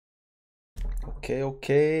Okay,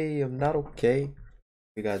 okay, I'm not okay.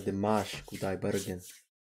 We got Dimash, Qudaibergen.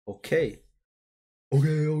 Okay,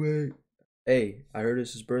 okay. Hey, I heard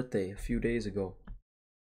it's his birthday a few days ago.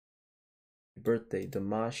 Birthday,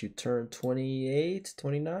 Dimash, you turned 28,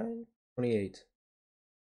 29, 28.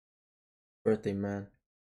 Birthday, man.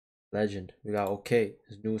 Legend. We got Okay,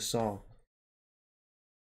 his newest song.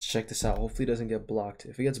 Let's check this out. Hopefully it doesn't get blocked.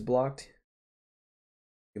 If it gets blocked,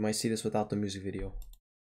 you might see this without the music video.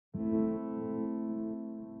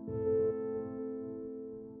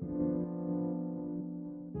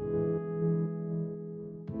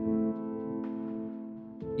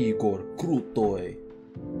 Igor Kruтой.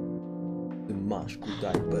 Dimash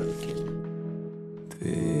Qudaibergen.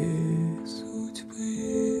 Две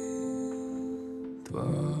судьбы, два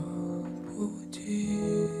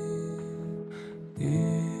пути не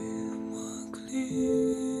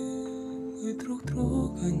могли мы друг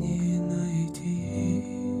друга не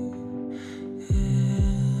найти.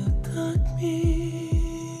 Этот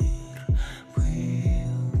мир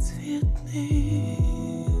был цветным,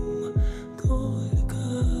 только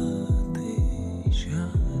ты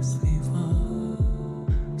счастлива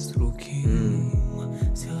с другим.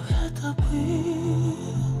 Все это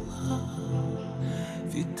было,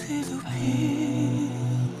 ведь ты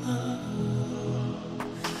любила.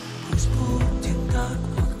 Пусть будет так,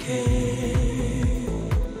 окей.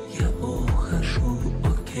 Я ухожу,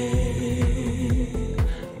 окей.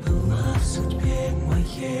 Была в судьбе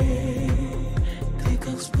моей, ты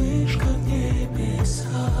как вспышка в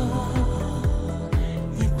небесах.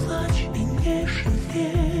 Не плачь и не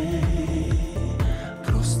жалей,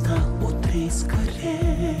 просто утри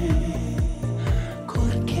скорей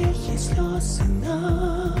горькие слезы на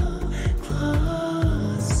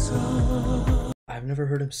глазах. I've never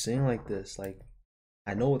heard him sing like this. Like,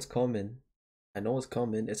 I know it's coming. I know it's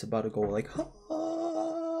coming. It's about to go like,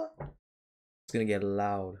 ah! It's gonna get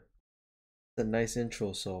loud. It's a nice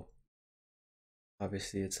intro, so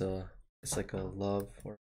obviously it's like a love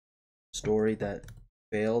or story that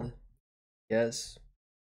failed. Yes,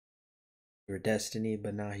 your destiny,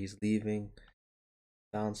 but now he's leaving.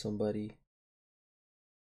 Found somebody.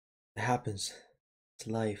 It happens. It's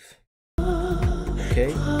life.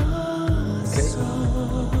 Okay? Okay?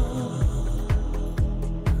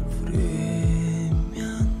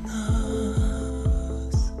 Время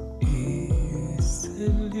нас исцелит.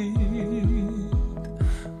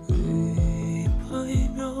 Мы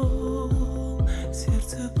поймем,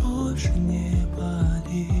 сердце больше не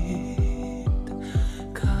болит.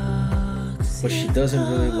 But she doesn't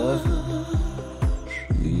really love him.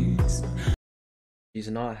 She's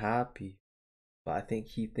not happy. But I think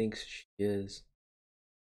he thinks she is.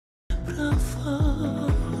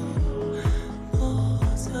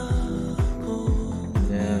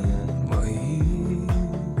 Yeah, man.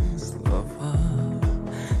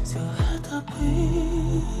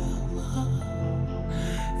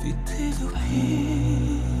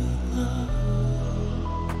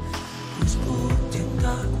 Пусть будет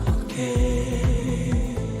так,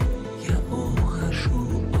 окей. Я ухожу,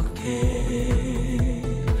 окей.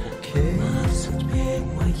 Была в судьбе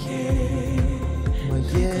моей,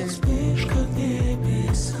 ты как вспышка в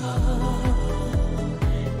небесах.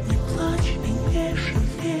 Не плачь и не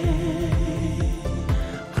жалей,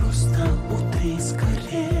 просто утри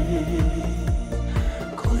скорей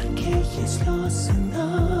горькие слезы на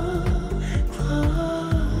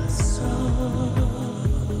глазах.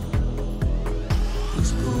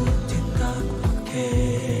 Пусть будет так,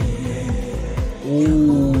 окей. Я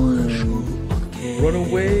ухожу, окей. Run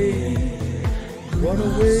away! Run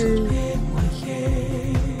away!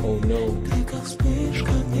 Oh no. Ты как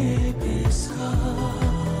вспышка в небесах.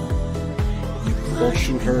 Don't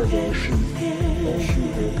shoot her, bro. Don't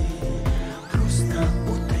shoot her. Просто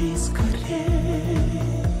утри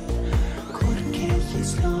скорей горькие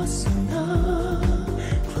слезы на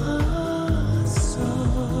глазах.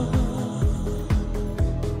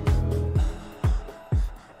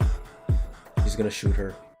 He's gonna shoot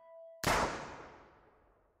her.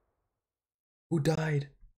 Who died?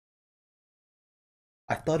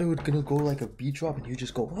 I thought it was gonna go like a beat drop and you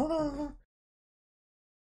just go, ah.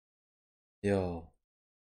 Yo,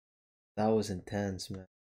 that was intense, man.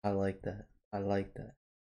 I like that. I like that.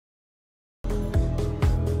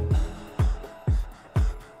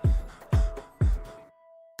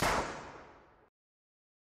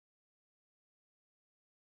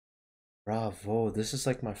 Bravo. This is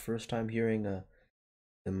like my first time hearing a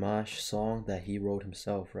Dimash song that he wrote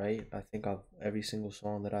himself, right? I think every single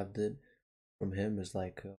song that I've did from him is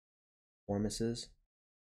like performances.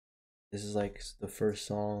 This is like the first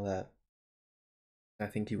song that I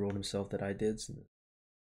think he wrote himself that I did.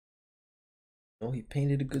 No, he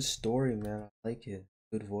painted a good story, man. I like it.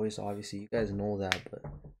 Good voice, obviously. You guys know that, but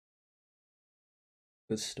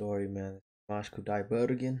good story, man. Dimash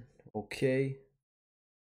Qudaibergen. Okay.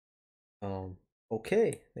 Um,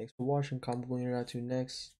 okay. Thanks for watching. Comment below your reaction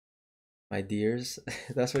next. My dears.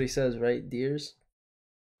 That's what he says, right? Dears?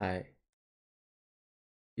 Alright.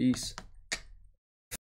 Peace.